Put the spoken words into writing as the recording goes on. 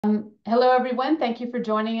Hello, everyone. Thank you for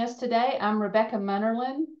joining us today. I'm Rebecca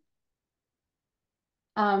Munnerlin.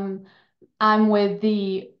 I'm with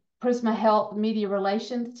the Prisma Health Media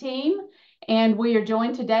Relations team, and we are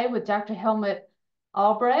joined today with Dr. Helmut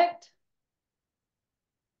Albrecht.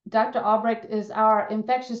 Dr. Albrecht is our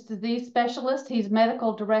infectious disease specialist. He's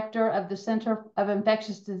medical director of the Center of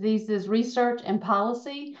Infectious Diseases Research and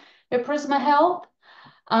Policy at Prisma Health.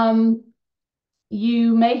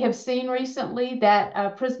 You may have seen recently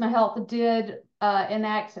that Prisma Health did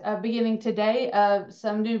enact, beginning today,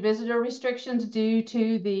 some new visitor restrictions due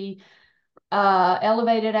to the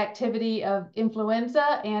elevated activity of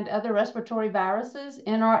influenza and other respiratory viruses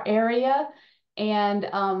in our area. And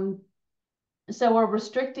so we're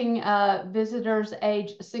restricting visitors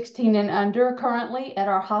age 16 and under currently at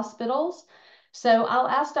our hospitals. So I'll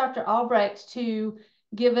ask Dr. Albrecht to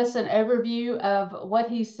give us an overview of what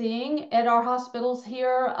he's seeing at our hospitals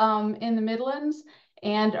here in the Midlands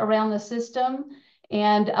and around the system,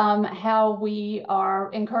 and how we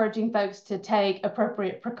are encouraging folks to take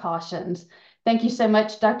appropriate precautions. Thank you so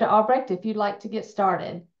much, Dr. Albrecht, if you'd like to get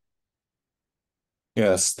started.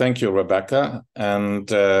 Yes, thank you, Rebecca,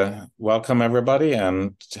 and welcome everybody,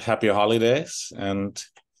 and happy holidays. And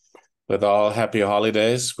with all happy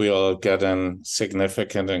holidays, we'll get a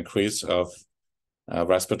significant increase of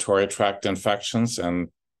respiratory tract infections, and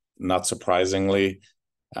not surprisingly,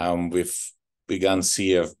 we've begun to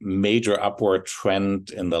see a major upward trend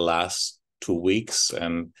in the last 2 weeks,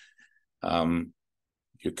 and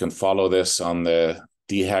you can follow this on the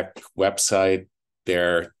DHEC website.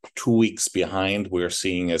 They're 2 weeks behind. We're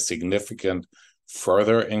seeing a significant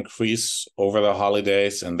further increase over the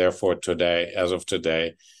holidays, and therefore today, as of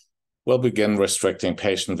today, we'll begin restricting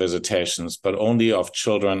patient visitations, but only of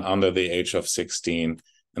children under the age of 16.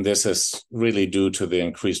 And this is really due to the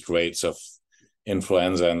increased rates of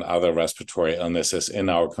influenza and other respiratory illnesses in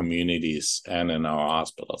our communities and in our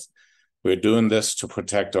hospitals. We're doing this to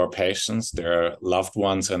protect our patients, their loved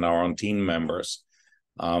ones, and our own team members.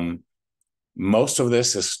 Most of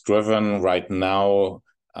this is driven right now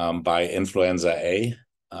by influenza A.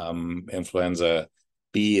 Influenza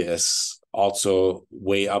B is also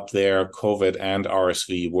way up there. COVID and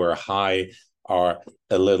RSV were high, are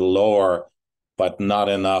a little lower, but not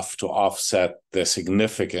enough to offset the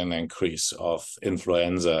significant increase of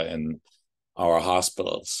influenza in our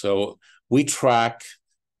hospitals. So we track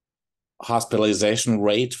hospitalization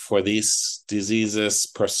rate for these diseases,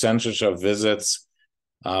 percentage of visits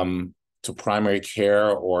to primary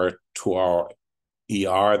care or to our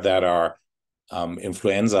ER that are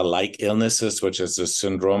influenza-like illnesses, which is a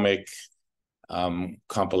syndromic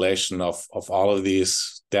compilation of all of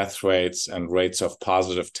these death rates and rates of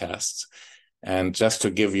positive tests. And just to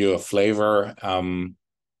give you a flavor,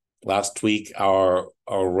 last week our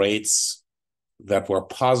rates that were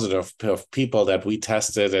positive of people that we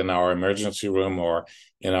tested in our emergency room or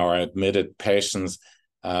in our admitted patients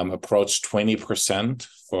approached 20%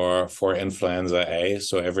 for influenza A.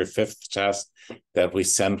 So every fifth test that we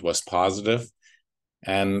sent was positive.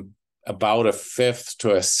 And about a fifth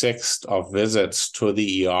to a sixth of visits to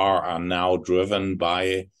the ER are now driven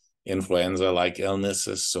by influenza-like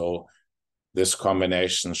illnesses. So this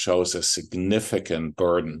combination shows a significant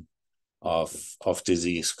burden of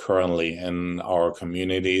disease currently in our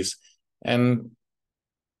communities. And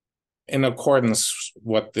in accordance with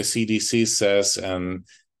what the CDC says, and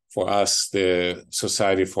for us, the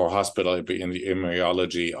Society for Hospital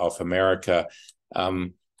Epidemiology of America,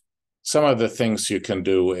 some of the things you can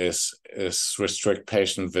do is restrict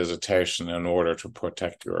patient visitation in order to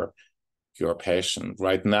protect your patient.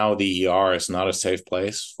 Right now, the ER is not a safe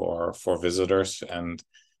place for visitors and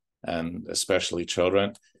especially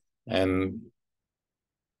children. And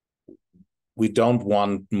we don't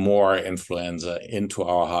want more influenza into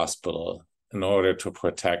our hospital in order to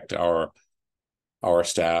protect our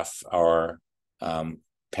staff, our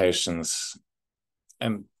patients,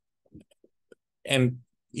 and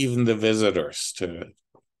even the visitors.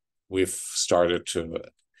 We've started to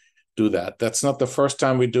do that. That's not the first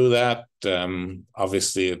time we do that.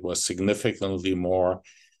 Obviously, it was significantly more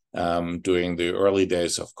during the early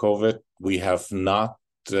days of COVID. We have not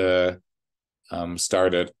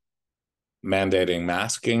started mandating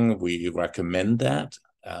masking. We recommend that.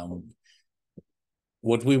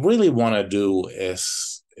 What we really want to do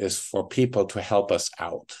is for people to help us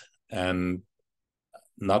out and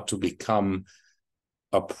not to become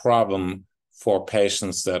a problem for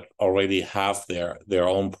patients that already have their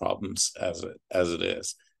own problems as it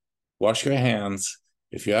is. Wash your hands.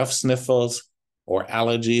 If you have sniffles or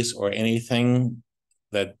allergies or anything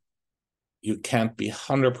that you can't be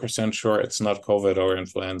 100% sure it's not COVID or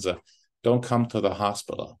influenza, don't come to the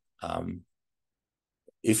hospital.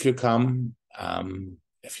 If you come,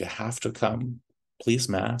 if you have to come, please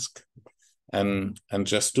mask and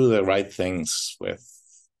just do the right things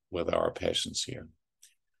with our patients here.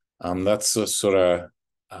 That's a sort of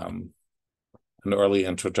an early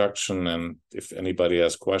introduction, and if anybody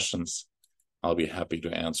has questions, I'll be happy to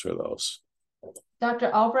answer those.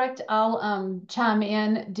 Dr. Albrecht, I'll chime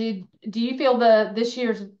in. Do you feel this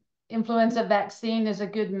year's influenza vaccine is a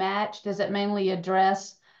good match? Does it mainly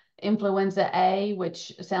address influenza A,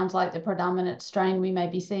 which sounds like the predominant strain we may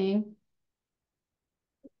be seeing?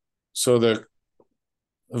 So the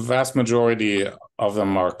vast majority of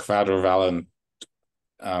them are quadrivalent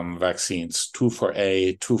vaccines, 2 for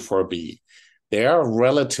A, 2 for B. They are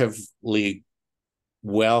relatively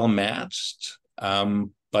well matched,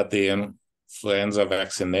 but the influenza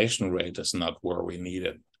vaccination rate is not where we need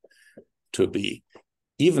it to be.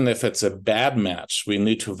 Even if it's a bad match, we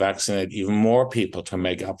need to vaccinate even more people to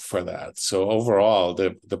make up for that. So overall,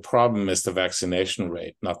 the problem is the vaccination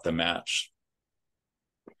rate, not the match.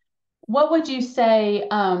 What would you say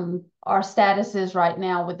our status is right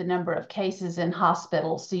now with the number of cases in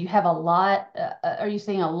hospitals? Do you have a lot? Are you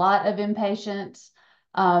seeing a lot of inpatients?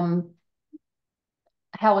 How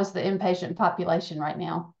is the inpatient population right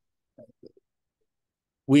now?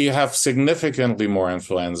 We have significantly more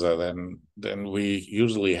influenza than we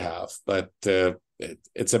usually have, but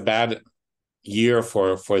it's a bad year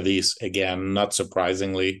for these again, not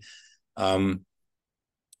surprisingly.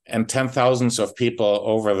 And 10,000s of people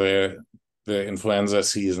over the influenza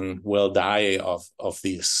season will die of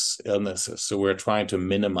these illnesses. So we're trying to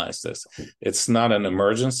minimize this. It's not an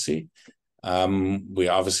emergency. We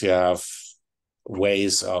obviously have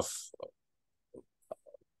ways of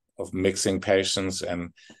mixing patients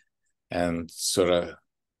and sort of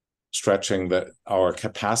stretching our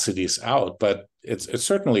capacities out, but it's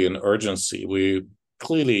certainly an urgency. We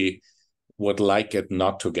clearly would like it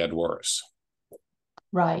not to get worse.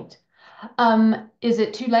 Right. Is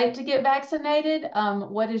it too late to get vaccinated?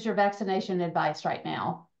 What is your vaccination advice right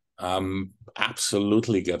now?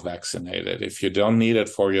 Absolutely get vaccinated. If you don't need it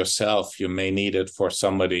for yourself, you may need it for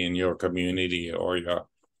somebody in your community or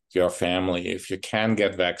your family. If you can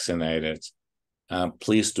get vaccinated,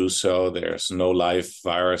 please do so. There's no live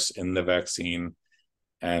virus in the vaccine.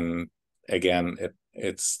 And again,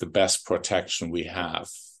 it's the best protection we have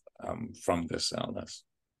from this illness.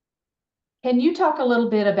 Can you talk a little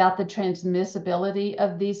bit about the transmissibility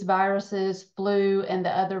of these viruses, flu, and the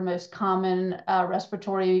other most common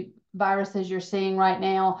respiratory viruses you're seeing right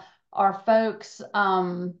now? Are folks,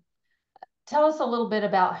 tell us a little bit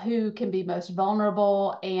about who can be most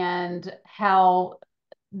vulnerable and how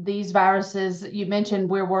these viruses, you mentioned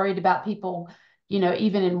we're worried about people,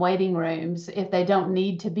 even in waiting rooms, if they don't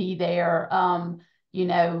need to be there,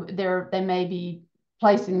 they may be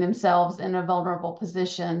placing themselves in a vulnerable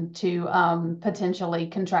position to potentially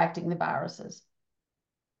contracting the viruses.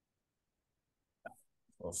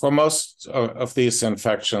 For most of these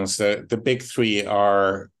infections, the big three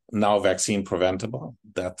are now vaccine preventable.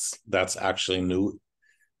 That's actually new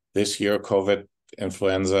this year. COVID,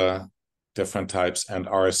 influenza, different types, and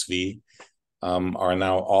RSV are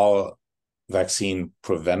now all vaccine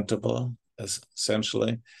preventable,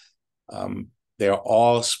 essentially. They're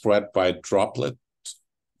all spread by droplet,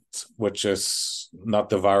 which is not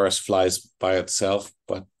the virus flies by itself,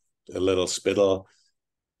 but a little spittle.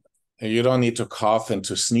 You don't need to cough and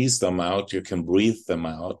to sneeze them out. You can breathe them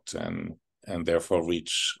out and therefore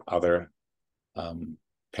reach other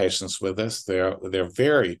patients with this. They're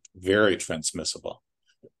very, very transmissible.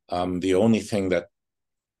 The only thing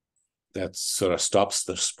that sort of stops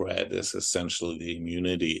the spread is essentially the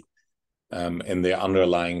immunity in the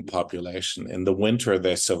underlying population. In the winter,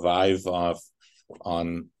 they survive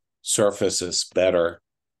on surfaces better.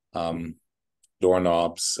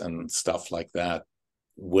 Doorknobs and stuff like that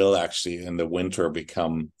will actually in the winter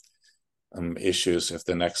become issues if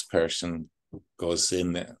the next person goes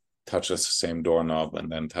in, touches the same doorknob,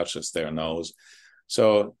 and then touches their nose.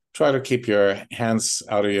 So try to keep your hands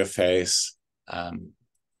out of your face.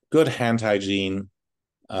 Good hand hygiene,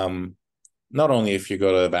 not only if you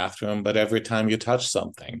go to the bathroom, but every time you touch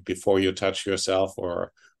something, before you touch yourself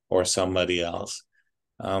or somebody else.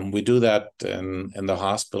 We do that in the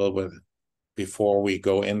hospital before we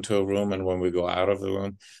go into a room and when we go out of the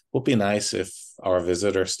room. It would be nice if our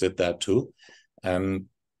visitors did that too. And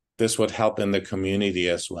this would help in the community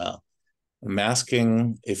as well.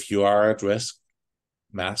 Masking, if you are at risk,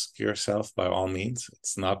 mask yourself by all means.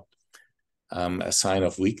 It's not a sign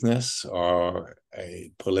of weakness or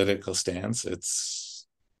a political stance. It's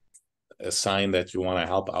a sign that you want to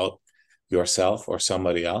help out yourself or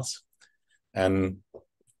somebody else. And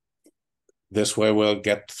this way we'll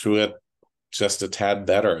get through it just a tad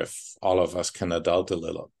better if all of us can adult a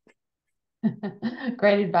little.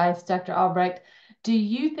 Great advice, Dr. Albrecht. Do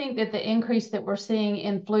you think that the increase that we're seeing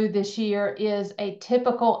in flu this year is a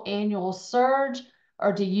typical annual surge,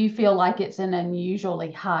 or do you feel like it's an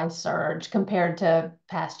unusually high surge compared to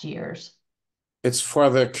past years? It's for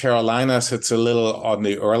the Carolinas, it's a little on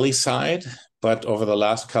the early side, but over the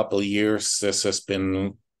last couple of years, this has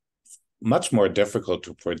been much more difficult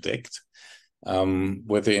to predict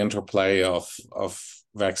with the interplay of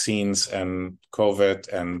vaccines and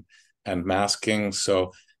COVID and masking.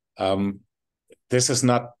 So this is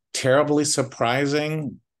not terribly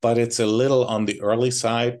surprising, but it's a little on the early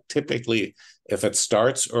side. Typically, if it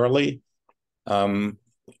starts early,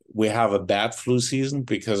 we have a bad flu season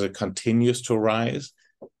because it continues to rise.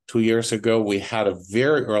 2 years ago, we had a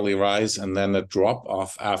very early rise and then a drop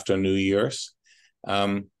off after New Year's.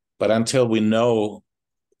 But until we know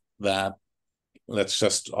that, let's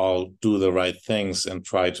just all do the right things and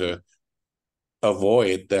try to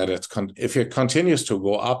avoid that. If it continues to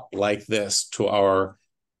go up like this to our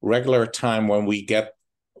regular time when we get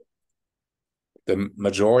the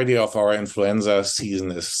majority of our influenza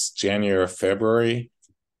season is January, February.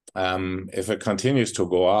 If it continues to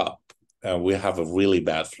go up, we have a really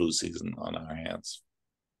bad flu season on our hands.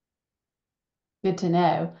 Good to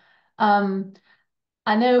know.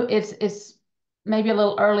 I know it's maybe a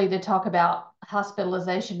little early to talk about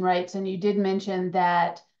hospitalization rates, and you did mention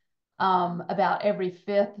that about every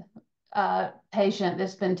fifth patient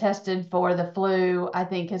that's been tested for the flu, I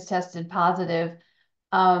think, has tested positive.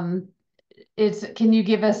 Can you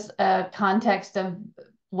give us a context of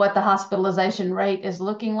what the hospitalization rate is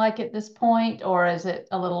looking like at this point, or is it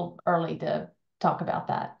a little early to talk about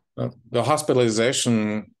that? The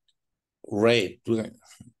hospitalization rate,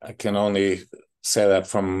 I can only say that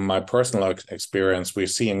from my personal experience, we're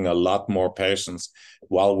seeing a lot more patients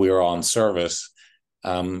while we're on service.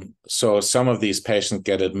 So some of these patients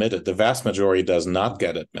get admitted. The vast majority does not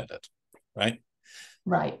get admitted, right?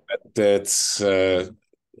 Right. But it's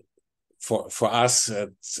for us,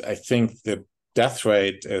 I think the death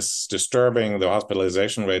rate is disturbing. The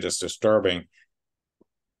hospitalization rate is disturbing.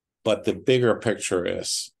 But the bigger picture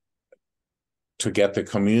is to get the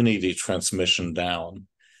community transmission down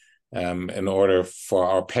in order for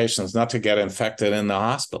our patients not to get infected in the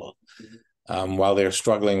hospital while they're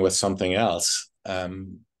struggling with something else.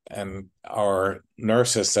 And our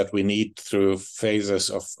nurses that we need through phases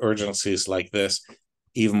of urgencies like this,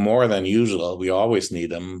 even more than usual, we always need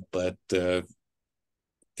them, but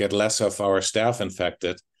get less of our staff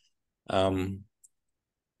infected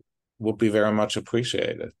would be very much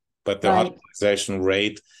appreciated. But the hospitalization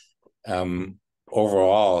rate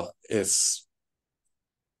overall is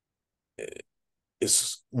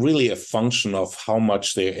really a function of how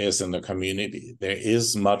much there is in the community. There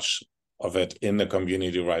is much of it in the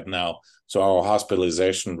community right now. So our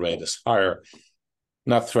hospitalization rate is higher.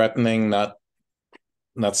 Not threatening, not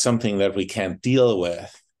something that we can't deal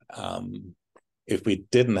with. If we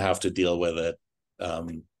didn't have to deal with it,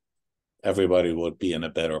 everybody would be in a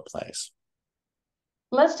better place.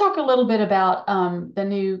 Let's talk a little bit about the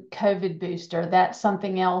new COVID booster. That's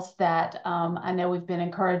something else that I know we've been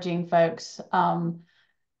encouraging folks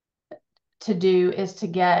to do, is to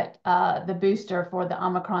get the booster for the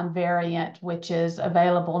Omicron variant, which is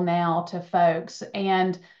available now to folks.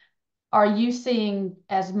 And are you seeing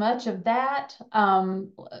as much of that?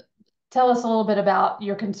 Tell us a little bit about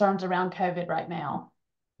your concerns around COVID right now.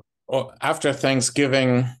 Well, after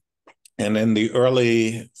Thanksgiving and in the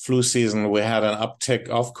early flu season, we had an uptick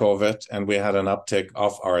of COVID and we had an uptick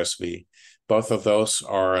of RSV. Both of those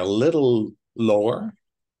are a little lower,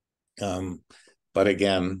 but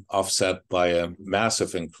again, offset by a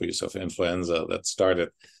massive increase of influenza that started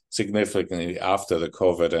significantly after the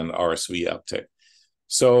COVID and RSV uptick.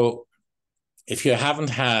 So if you haven't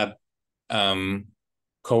had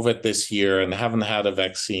COVID this year and haven't had a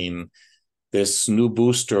vaccine, this new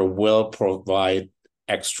booster will provide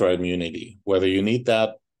extra immunity. Whether you need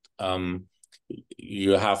that,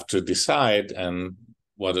 you have to decide and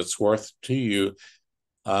what it's worth to you.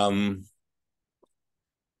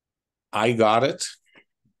 I got it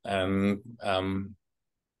and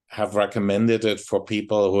have recommended it for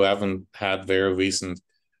people who haven't had very recent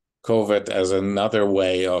COVID as another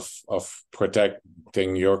way of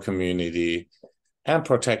protecting your community and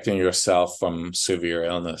protecting yourself from severe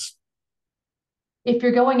illness. If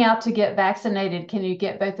you're going out to get vaccinated, can you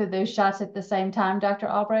get both of those shots at the same time, Dr.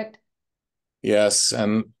 Albrecht? Yes,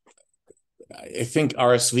 and I think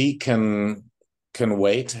RSV can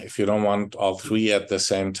wait if you don't want all three at the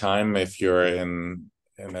same time. If you're in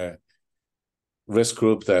a risk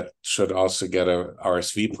group that should also get a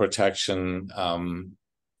RSV protection,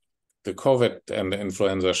 the COVID and the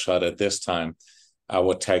influenza shot at this time, I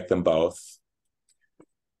would take them both.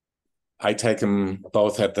 I take them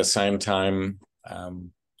both at the same time.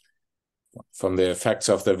 From the effects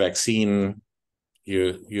of the vaccine,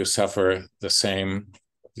 you suffer the same.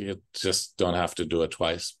 You just don't have to do it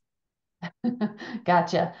twice.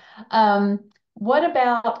 Gotcha. What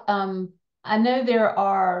about, I know there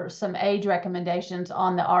are some age recommendations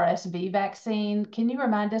on the RSV vaccine. Can you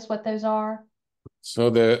remind us what those are? So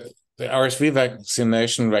the RSV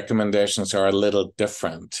vaccination recommendations are a little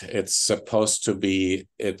different. It's supposed to be,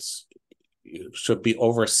 you should be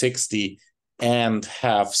over 60 and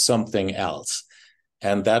have something else.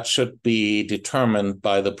 And that should be determined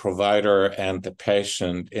by the provider and the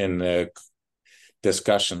patient in a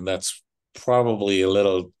discussion. That's probably a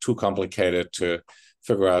little too complicated to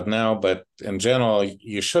figure out now, but in general,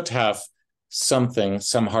 you should have something,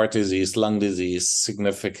 some heart disease, lung disease,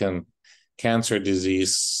 significant cancer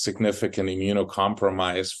disease, significant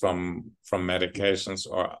immunocompromise from medications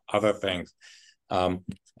or other things. And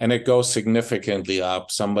it goes significantly up.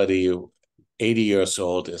 Somebody 80 years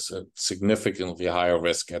old is a significantly higher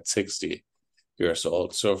risk at 60 years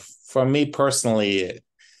old. So for me personally,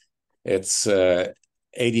 it's 80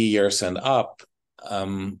 years and up,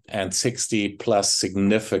 and 60 plus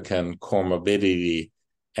significant comorbidity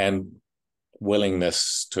and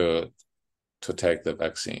willingness to take the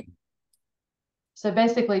vaccine. So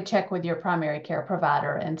basically check with your primary care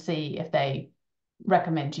provider and see if they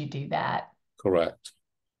recommend you do that. Correct.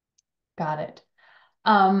 Got it.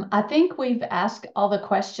 I think we've asked all the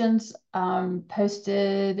questions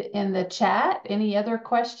posted in the chat. Any other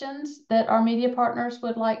questions that our media partners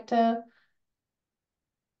would like to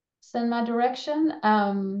send my direction?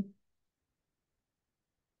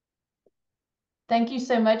 Thank you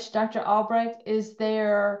so much, Dr. Albrecht. Is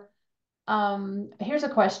there, here's a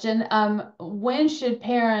question. When should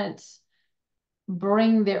parents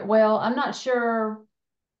bring their, well, I'm not sure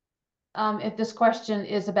if this question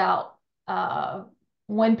is about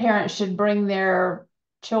when parents should bring their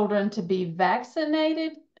children to be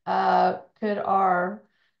vaccinated. No,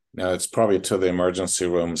 it's probably to the emergency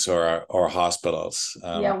rooms or hospitals.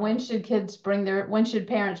 Yeah, when should parents bring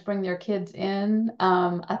their kids in?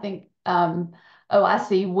 I think, oh, I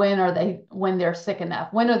see. When they're sick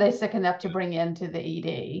enough. When are they sick enough to bring into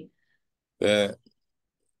the ED?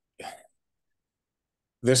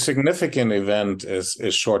 The significant event is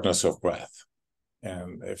shortness of breath.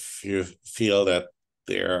 And if you feel that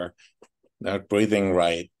they're not breathing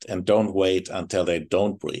right, and don't wait until they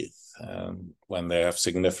don't breathe when they have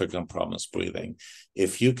significant problems breathing.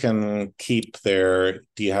 If you can keep their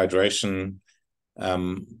dehydration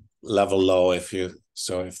level low,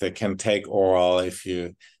 if they can take oral, if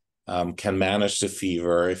you can manage the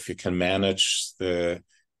fever, if you can manage the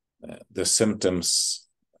symptoms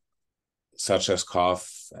such as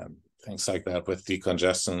cough and things like that with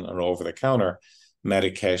decongestant or over-the-counter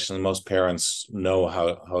medication, most parents know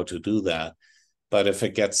how to do that. But if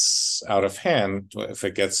it gets out of hand, if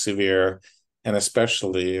it gets severe, and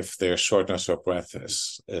especially if their shortness of breath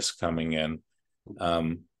is coming in,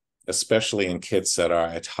 especially in kids that are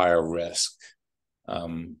at higher risk,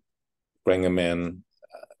 bring them in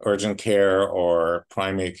urgent care or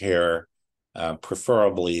primary care,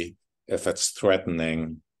 preferably if it's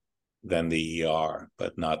threatening, then the ER,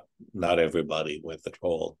 but not everybody with it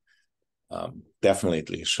all.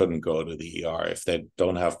 Definitely shouldn't go to the ER. If they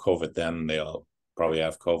don't have COVID, then they'll probably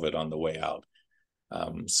have COVID on the way out.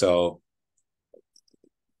 So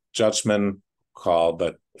judgment call,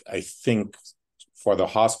 but I think for the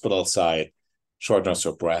hospital side, shortness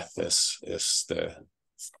of breath is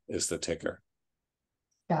the ticker.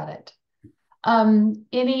 Got it.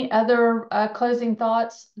 Any other closing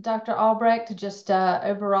thoughts, Dr. Albrecht? Just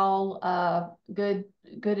overall good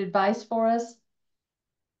advice for us?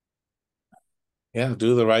 Yeah,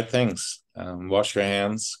 do the right things. Wash your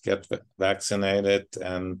hands, get vaccinated,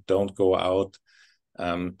 and don't go out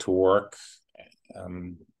to work,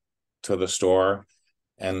 to the store,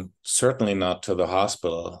 and certainly not to the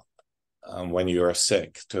hospital when you are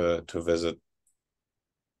sick to visit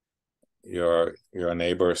your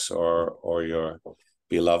neighbors or your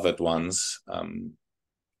beloved ones.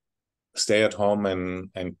 Stay at home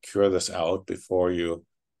and cure this out before you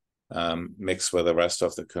mix with the rest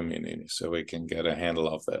of the community, so we can get a handle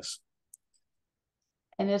of this.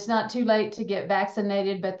 And it's not too late to get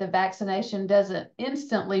vaccinated, but the vaccination doesn't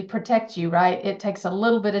instantly protect you, right? It takes a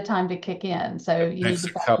little bit of time to kick in. So you need to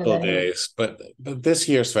factor a couple of days. But this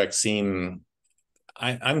year's vaccine,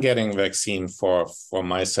 I'm getting vaccine for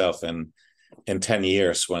myself and in 10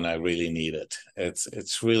 years when I really need it.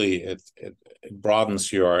 It's really, it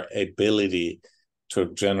broadens your ability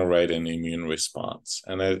to generate an immune response,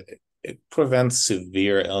 and it prevents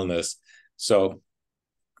severe illness. So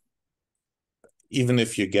even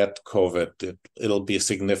if you get COVID, it'll be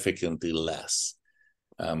significantly less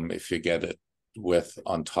if you get it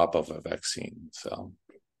on top of a vaccine. So,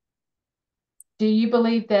 do you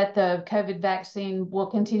believe that the COVID vaccine will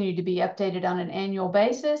continue to be updated on an annual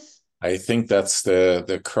basis? I think that's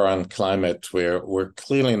the current climate where we're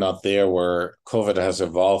clearly not there where COVID has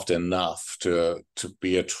evolved enough to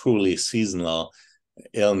be a truly seasonal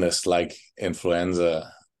illness like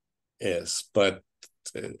influenza is. But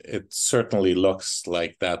it certainly looks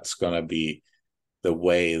like that's going to be the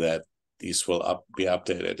way that these will be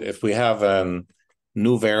updated. If we have a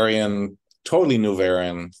new variant, totally new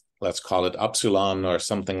variant, let's call it Upsilon or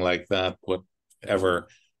something like that, whatever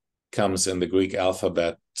comes in the Greek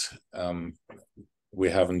alphabet, we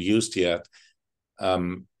haven't used yet,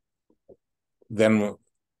 then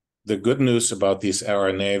the good news about these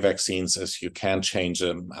RNA vaccines is you can change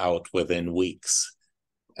them out within weeks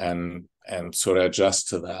and sort of adjust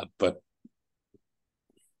to that. But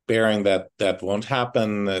bearing that won't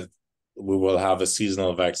happen, we will have a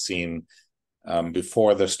seasonal vaccine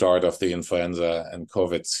before the start of the influenza and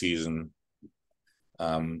COVID season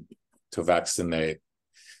to vaccinate.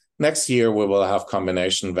 Next year, we will have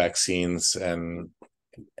combination vaccines, and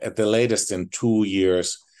at the latest in 2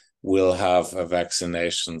 years, we'll have a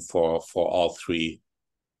vaccination for all three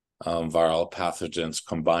viral pathogens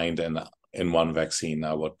combined in one vaccine,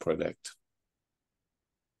 I would predict.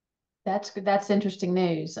 That's interesting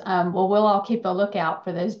news. Well, we'll all keep a lookout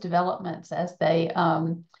for those developments as they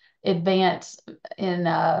advance in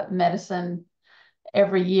medicine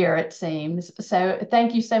every year, it seems. So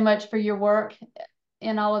thank you so much for your work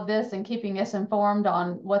in all of this and keeping us informed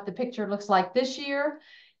on what the picture looks like this year.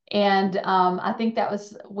 And I think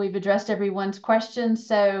we've addressed everyone's questions.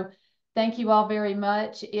 So thank you all very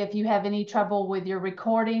much. If you have any trouble with your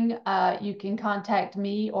recording, you can contact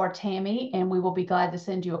me or Tammy, and we will be glad to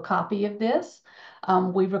send you a copy of this.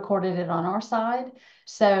 We've recorded it on our side.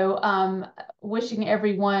 So wishing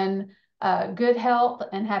everyone good health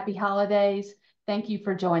and happy holidays. Thank you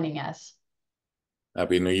for joining us.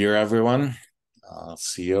 Happy New Year, everyone. I'll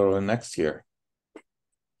see you next year.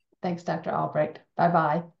 Thanks, Dr. Albrecht.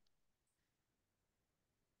 Bye-bye.